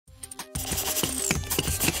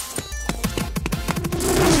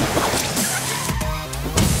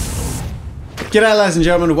G'day ladies and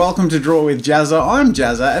gentlemen, welcome to Draw with Jazza. I'm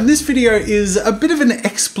Jazza, and this video is a bit of an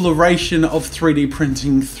exploration of 3D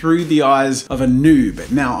printing through the eyes of a noob.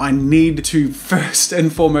 Now, I need to first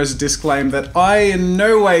and foremost disclaim that I in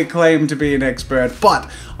no way claim to be an expert, but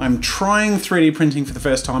I'm trying 3D printing for the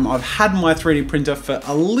first time. I've had my 3D printer for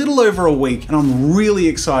a little over a week, and I'm really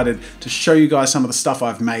excited to show you guys some of the stuff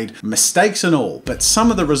I've made, mistakes and all, but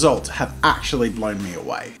some of the results have actually blown me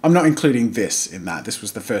away. I'm not including this in that. This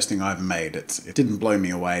was the first thing I ever made. It didn't blow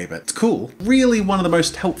me away, but it's cool. Really, one of the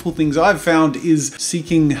most helpful things I've found is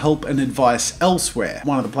seeking help and advice elsewhere.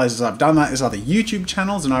 One of the places I've done that is other YouTube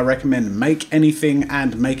channels, and I recommend Make Anything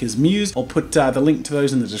and Maker's Muse. I'll put the link to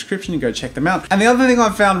those in the description and go check them out. And the other thing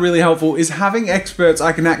I've found really helpful is having experts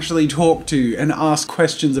I can actually talk to and ask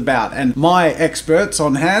questions about. And my experts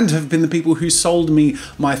on hand have been the people who sold me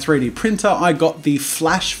my 3D printer. I got the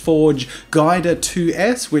FlashForge Guider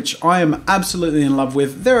 2S, which I am absolutely in love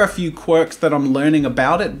with. There are a few quirks that I'm learning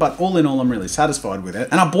about it, but all in all, I'm really satisfied with it.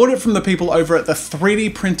 And I bought it from the people over at the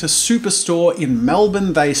 3D Printer Superstore in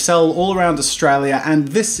Melbourne. They sell all around Australia, and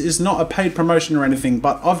this is not a paid promotion or anything,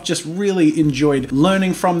 but I've just really enjoyed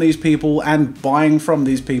learning from these people and buying from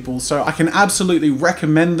these people. So I can absolutely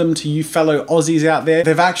recommend them to you fellow Aussies out there.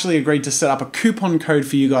 They've actually agreed to set up a coupon code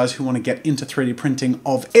for you guys who want to get into 3D printing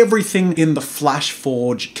of everything in the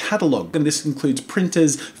FlashForge catalog. And this includes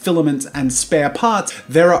printers, filaments, and spare parts.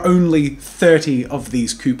 There are only 30 of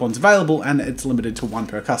these coupons available, and it's limited to one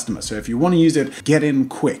per customer. So if you want to use it, get in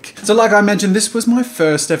quick. So like I mentioned, this was my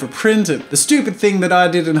first ever printer. The stupid thing that I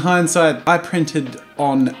did in hindsight, I printed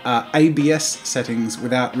on ABS settings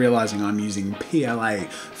without realizing I'm using PLA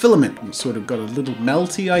filament. It sort of got a little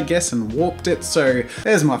melty, I guess, and warped it. So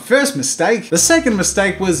there's my first mistake. The second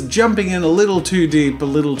mistake was jumping in a little too deep, a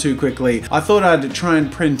little too quickly. I thought I'd try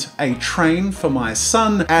and print a train for my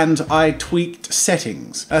son, and I tweaked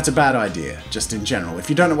settings. That's a bad idea, just in general. If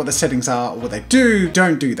you don't know what the settings are or what they do,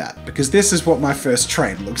 don't do that, because this is what my first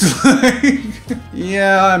train looks like.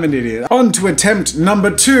 Yeah, I'm an idiot. On to attempt number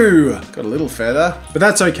 2. Got a little further. But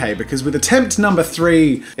that's okay, because with attempt number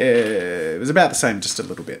 3, it was about the same, just a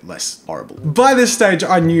little bit less horrible. By this stage,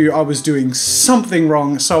 I knew I was doing something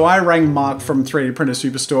wrong, so I rang Mark from 3D Printer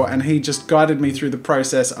Superstore, and he just guided me through the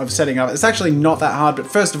process of setting up. It's actually not that hard, but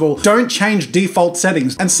first of all, don't change default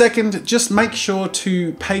settings. And second, just make sure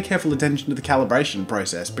to pay careful attention to the calibration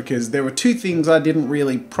process, because there were 2 things I didn't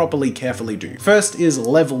really properly carefully do. First is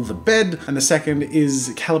level the bed, and the second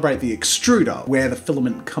is calibrate the extruder, where the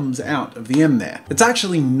filament comes out of the end there. It's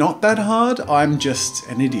actually not that hard, I'm just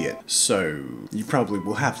an idiot. So you probably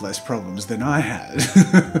will have less problems than I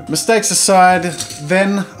had. Mistakes aside,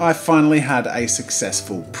 then I finally had a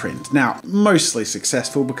successful print. Now, mostly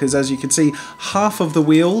successful, because as you can see, half of the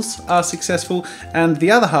wheels are successful, and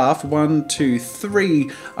the other half, 1, 2,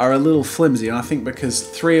 3, are a little flimsy, and I think because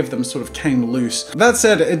 3 of them sort of came loose. That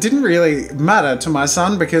said, it didn't really matter to my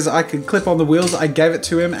son, because I could clip on the wheels. I gave it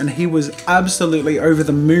to him, and he was absolutely over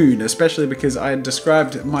the moon, especially because I had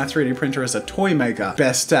described my 3D printer as a toy maker.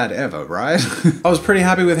 Best dad ever, right? I was pretty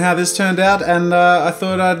happy with how this turned out, and I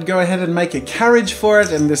thought I'd go ahead and make a carriage for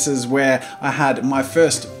it, and this is where I had my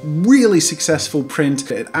first really successful print.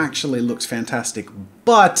 It actually looks fantastic,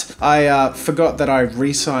 but I forgot that I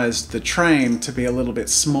resized the train to be a little bit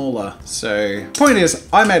smaller. So, point is,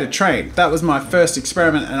 I made a train. That was my first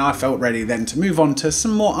experiment, and I felt ready then to move on to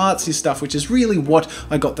some more artsy stuff, which is really what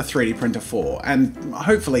I got the 3D printer for. And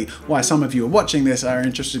hopefully why some of you are watching this are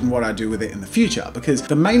interested in what I do with it in the future, because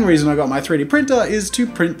the main reason I got my 3D printer is to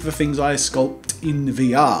print the things I sculpt in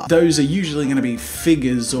VR. Those are usually going to be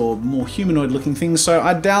figures or more humanoid looking things. So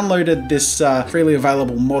I downloaded this freely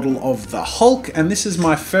available model of the Hulk, and this is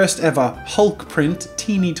my first ever Hulk print,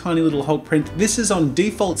 teeny tiny little Hulk print. This is on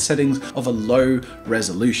default settings of a low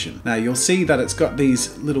resolution. Now you'll see that it's got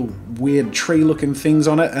these little weird tree looking things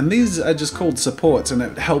on it, and these are just called supports, and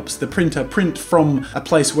it helps the printer print from a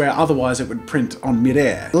place where otherwise it would print on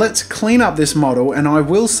mid-air. Let's clean up this model, and I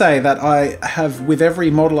will say that I have, with every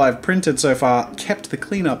model I've printed so far, kept the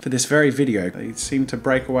cleanup for this very video. They seem to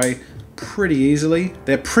break away pretty easily.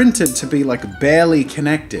 They're printed to be like barely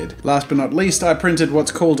connected. Last but not least, I printed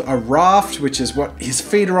what's called a raft, which is what his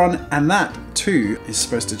feet are on, and that too is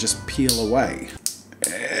supposed to just peel away.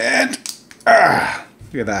 And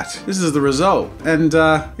look at that. This is the result. And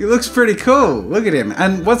it looks pretty cool. Look at him.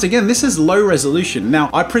 And once again, this is low resolution. Now,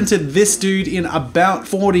 I printed this dude in about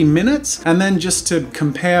 40 minutes. And then just to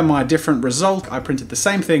compare my different result, I printed the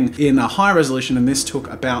same thing in a high resolution, and this took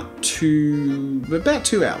about 2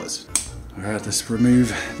 hours. Alright, let's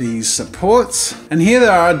remove these supports. And here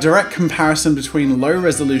there are a direct comparison between low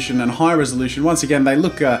resolution and high resolution. Once again, they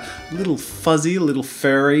look a little fuzzy, a little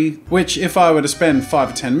furry, which if I were to spend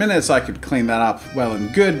 5 or 10 minutes, I could clean that up well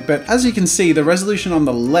and good. But as you can see, the resolution on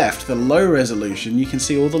the left, the low resolution, you can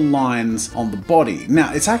see all the lines on the body.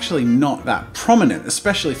 Now, it's actually not that prominent,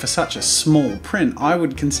 especially for such a small print. I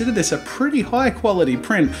would consider this a pretty high quality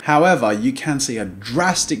print. However, you can see a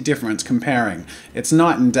drastic difference comparing. It's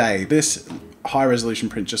night and day. This high resolution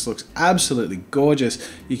print just looks absolutely gorgeous.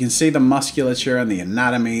 You can see the musculature and the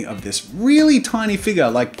anatomy of this really tiny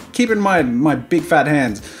figure. Like, keep in mind my big fat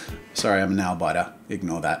hands. Sorry, I'm a nail biter.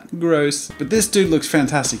 Ignore that. Gross. But this dude looks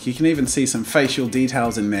fantastic. You can even see some facial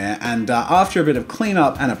details in there. And after a bit of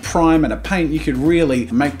cleanup and a prime and a paint, you could really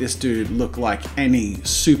make this dude look like any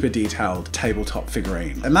super detailed tabletop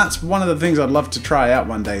figurine. And that's one of the things I'd love to try out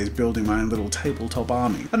one day, is building my own little tabletop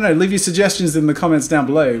army. I don't know, leave your suggestions in the comments down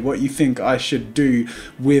below what you think I should do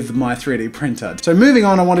with my 3D printer. So moving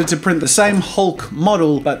on, I wanted to print the same Hulk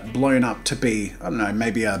model, but blown up to be, I don't know,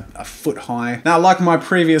 maybe a foot high. Now, like my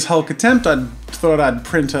previous Hulk attempt, I thought I'd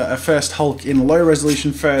print a first Hulk in low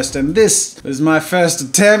resolution first, and this was my first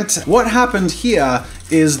attempt. What happened here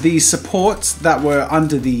is the supports that were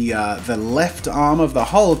under the left arm of the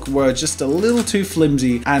Hulk were just a little too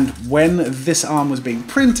flimsy, and when this arm was being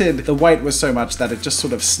printed, the weight was so much that it just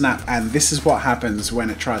sort of snapped, and this is what happens when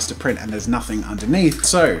it tries to print and there's nothing underneath.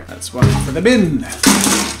 So that's one for the bin.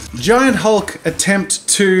 Giant Hulk Attempt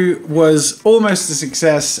 2 was almost a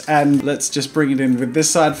success, and let's just bring it in with this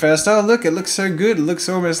side first. Oh look, it looks so good. It looks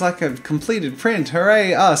almost like a completed print.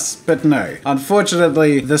 Hooray us. But no.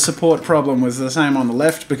 Unfortunately, the support problem was the same on the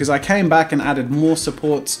left, because I came back and added more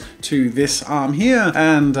supports to this arm here,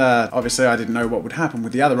 and obviously I didn't know what would happen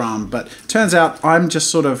with the other arm, but turns out I'm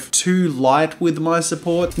just sort of too light with my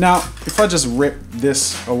support. Now, if I just rip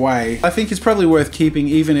this away, I think it's probably worth keeping,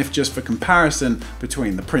 even if just for comparison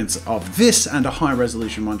between the prints of this and a high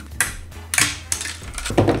resolution one.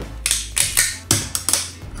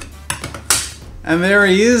 And there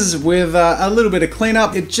he is with a little bit of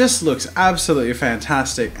cleanup. It just looks absolutely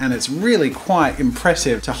fantastic, and it's really quite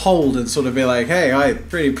impressive to hold and sort of be like, hey, I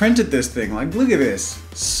 3D printed this thing. Like, look at this.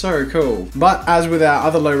 So cool. But as with our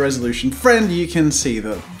other low resolution friend, you can see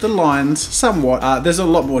the lines somewhat. There's a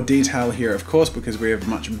lot more detail here, of course, because we have a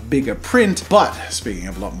much bigger print. But speaking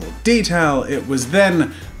of a lot more detail, it was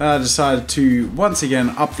then decided to once again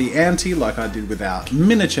up the ante, like I did with our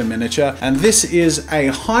miniature. And this is a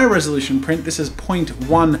high resolution print. This is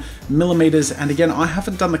 0.1 millimeters. And again, I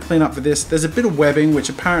haven't done the cleanup for this. There's a bit of webbing, which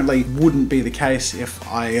apparently wouldn't be the case if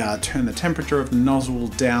I turn the temperature of the nozzle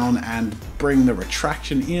down and bring the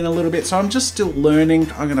retraction in a little bit. So I'm just still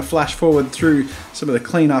learning. I'm gonna flash forward through some of the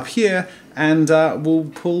cleanup here, and we'll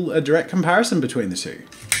pull a direct comparison between the two.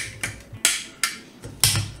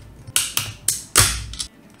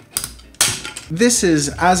 This is,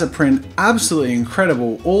 as a print, absolutely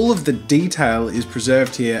incredible. All of the detail is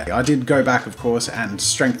preserved here. I did go back, of course, and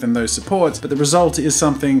strengthen those supports, but the result is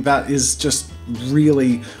something that is just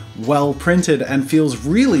really well printed and feels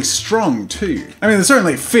really strong too. I mean, it's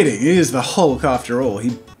certainly fitting. It is the Hulk after all.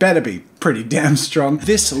 He better be pretty damn strong.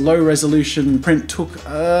 This low resolution print took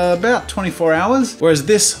about 24 hours, whereas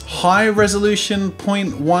this high resolution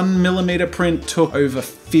 0.1 millimeter print took over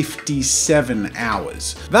 57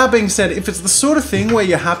 hours. That being said, if it's the sort of thing where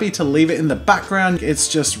you're happy to leave it in the background, it's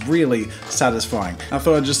just really satisfying. I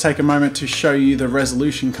thought I'd just take a moment to show you the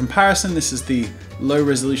resolution comparison. This is the low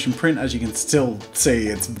resolution print. As you can still see,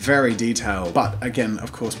 it's very detailed, but again,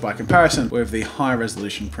 of course, by comparison with the high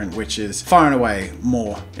resolution print, which is far and away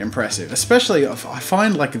more impressive. Especially, I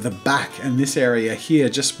find like the back and this area here,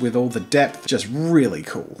 just with all the depth, just really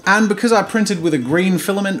cool. And because I printed with a green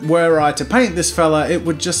filament, were I to paint this fella, it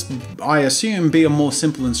would just, I assume, be a more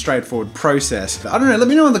simple and straightforward process. I don't know, let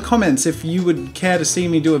me know in the comments if you would care to see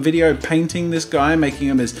me do a video painting this guy, making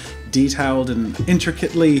him as detailed and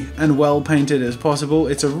intricately and well painted as possible.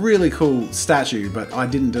 It's a really cool statue, but I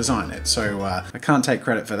didn't design it, so I can't take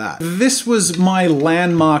credit for that. This was my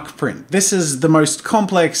landmark print. This is the most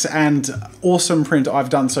complex and awesome print I've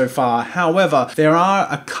done so far. However, there are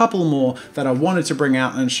a couple more that I wanted to bring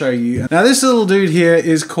out and show you. Now, this little dude here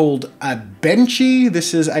is called a Benchy.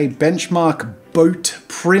 This is a benchmark boat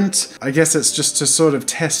print. I guess it's just to sort of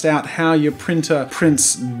test out how your printer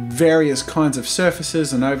prints various kinds of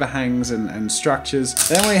surfaces and overhangs and structures.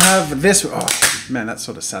 Then we have this, oh man, that's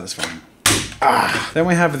sort of satisfying. Then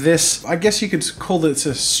we have this, I guess you could call it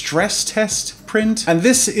a stress test print. And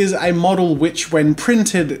this is a model which, when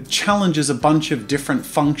printed, challenges a bunch of different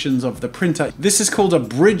functions of the printer. This is called a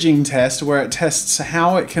bridging test, where it tests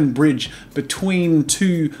how it can bridge between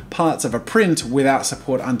two parts of a print without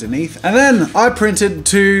support underneath. And then I printed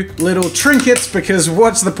two little trinkets, because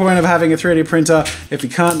what's the point of having a 3D printer if you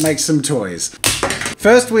can't make some toys?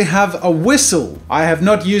 First, we have a whistle. I have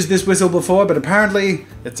not used this whistle before, but apparently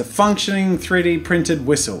it's a functioning 3D printed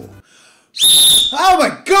whistle. Oh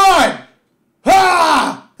my God!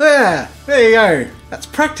 Ah! There you go. That's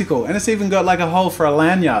practical, and it's even got like a hole for a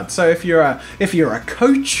lanyard. So if you're a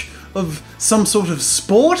coach of some sort of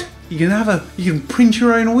sport, you can print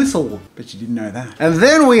your own whistle. Bet you didn't know that. And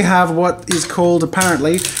then we have what is called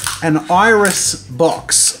apparently an iris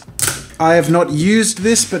box. I have not used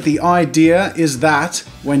this, but the idea is that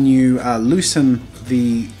when you loosen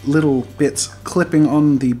the little bits clipping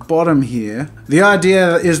on the bottom here, the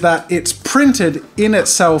idea is that it's printed in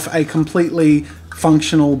itself a completely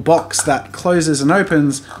functional box that closes and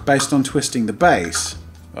opens based on twisting the base.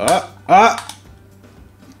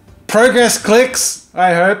 Progress clicks,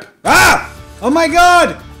 I hope. Ah! Oh my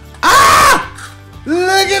God! Ah!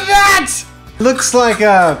 Look at that! Looks like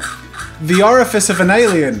the orifice of an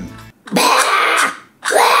alien.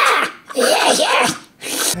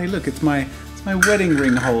 Hey look, it's my wedding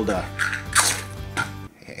ring holder.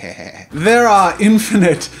 There are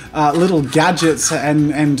infinite little gadgets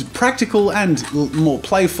and practical and more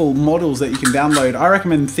playful models that you can download. I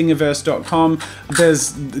recommend thingiverse.com.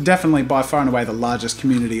 There's definitely by far and away the largest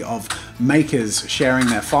community of makers sharing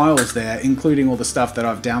their files there, including all the stuff that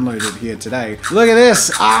I've downloaded here today. Look at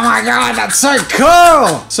this! Oh my God, that's so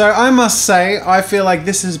cool! So I must say, I feel like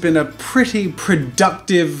this has been a pretty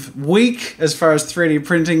productive week as far as 3D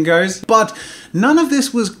printing goes, but none of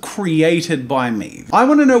this was created by me. I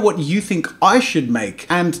want to know what you think I should make,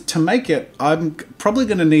 and to make it, I'm probably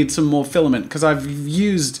going to need some more filament, because I've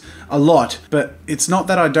used a lot, but it's not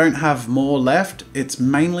that I don't have more left, it's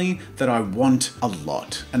mainly that I want a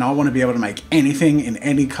lot, and I want to be able to make anything in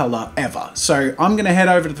any color ever. So I'm going to head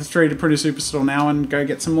over to the 3D Printer Superstore now and go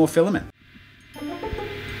get some more filament.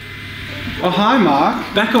 Oh, hi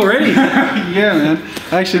Mark. Back already? Yeah, man.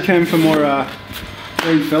 I actually came for more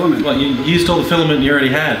green filament. Well, you used all the filament you already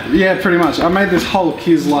had? Yeah, pretty much. I made this Hulk.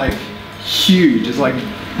 He's like huge. It's like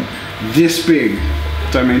this big.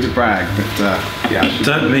 Don't mean to brag, but yeah.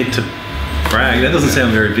 Don't mean to brag. That doesn't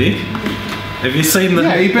sound very big. Have you seen the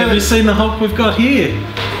Have you seen the Hulk we've got here?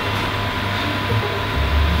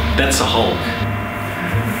 That's a Hulk.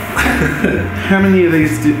 How many of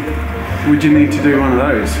these would you need to do one of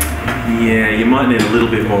those? Yeah, you might need a little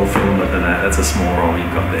bit more filament than that. That's a small roll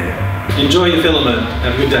you've got there. Enjoy your filament.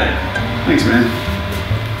 Have a good day. Thanks, man.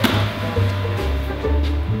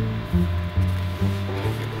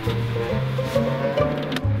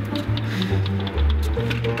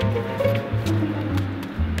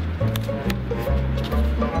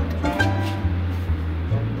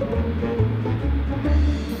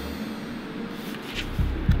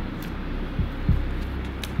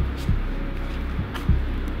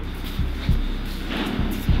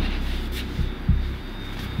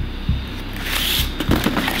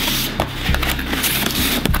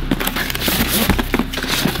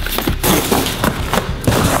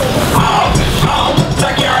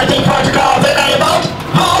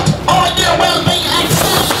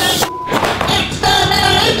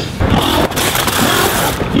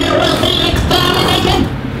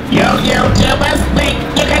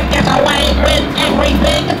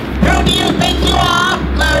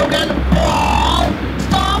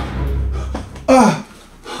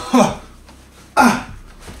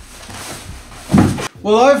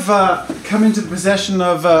 Well, I've come into the possession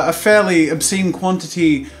of a fairly obscene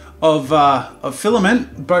quantity of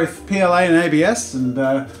filament, both PLA and ABS and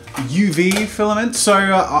UV filament, so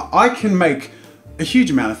I can make a huge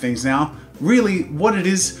amount of things now. Really, what it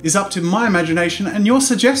is up to my imagination and your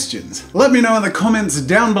suggestions. Let me know in the comments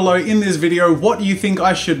down below in this video what you think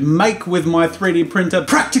I should make with my 3D printer.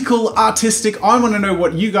 Practical, artistic, I want to know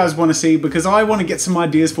what you guys want to see, because I want to get some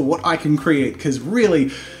ideas for what I can create, because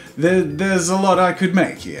really, there's a lot I could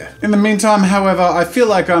make here. In the meantime, however, I feel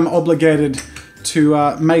like I'm obligated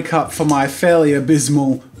to make up for my fairly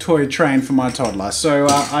abysmal toy train for my toddler. So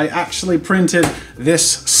I actually printed this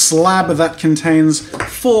slab that contains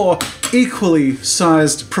 4 equally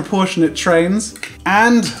sized proportionate trains,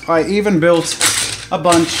 and I even built a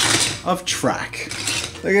bunch of track.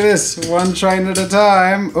 Look at this, 1 train at a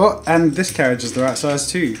time. Oh, and this carriage is the right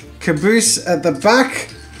size too. Caboose at the back.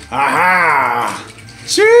 Aha!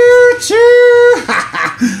 Choo choo!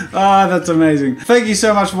 Ah, that's amazing. Thank you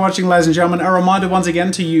so much for watching, ladies and gentlemen. A reminder once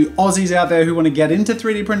again to you Aussies out there who want to get into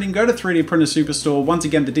 3D printing, go to 3D Printer Superstore. Once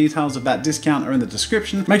again, the details of that discount are in the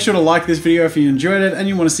description. Make sure to like this video if you enjoyed it and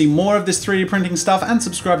you want to see more of this 3D printing stuff, and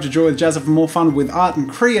subscribe to Draw with Jazza for more fun with art and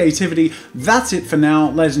creativity. That's it for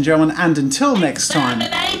now, ladies and gentlemen, and until next time. You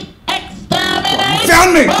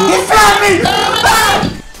found me! You found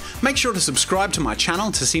me! Make sure to subscribe to my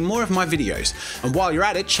channel to see more of my videos. And while you're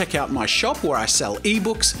at it, check out my shop where I sell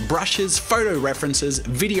ebooks, brushes, photo references,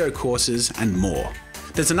 video courses, and more.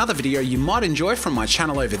 There's another video you might enjoy from my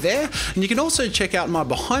channel over there, and you can also check out my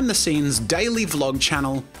behind the scenes daily vlog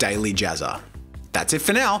channel, Daily Jazza. That's it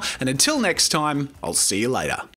for now, and until next time, I'll see you later.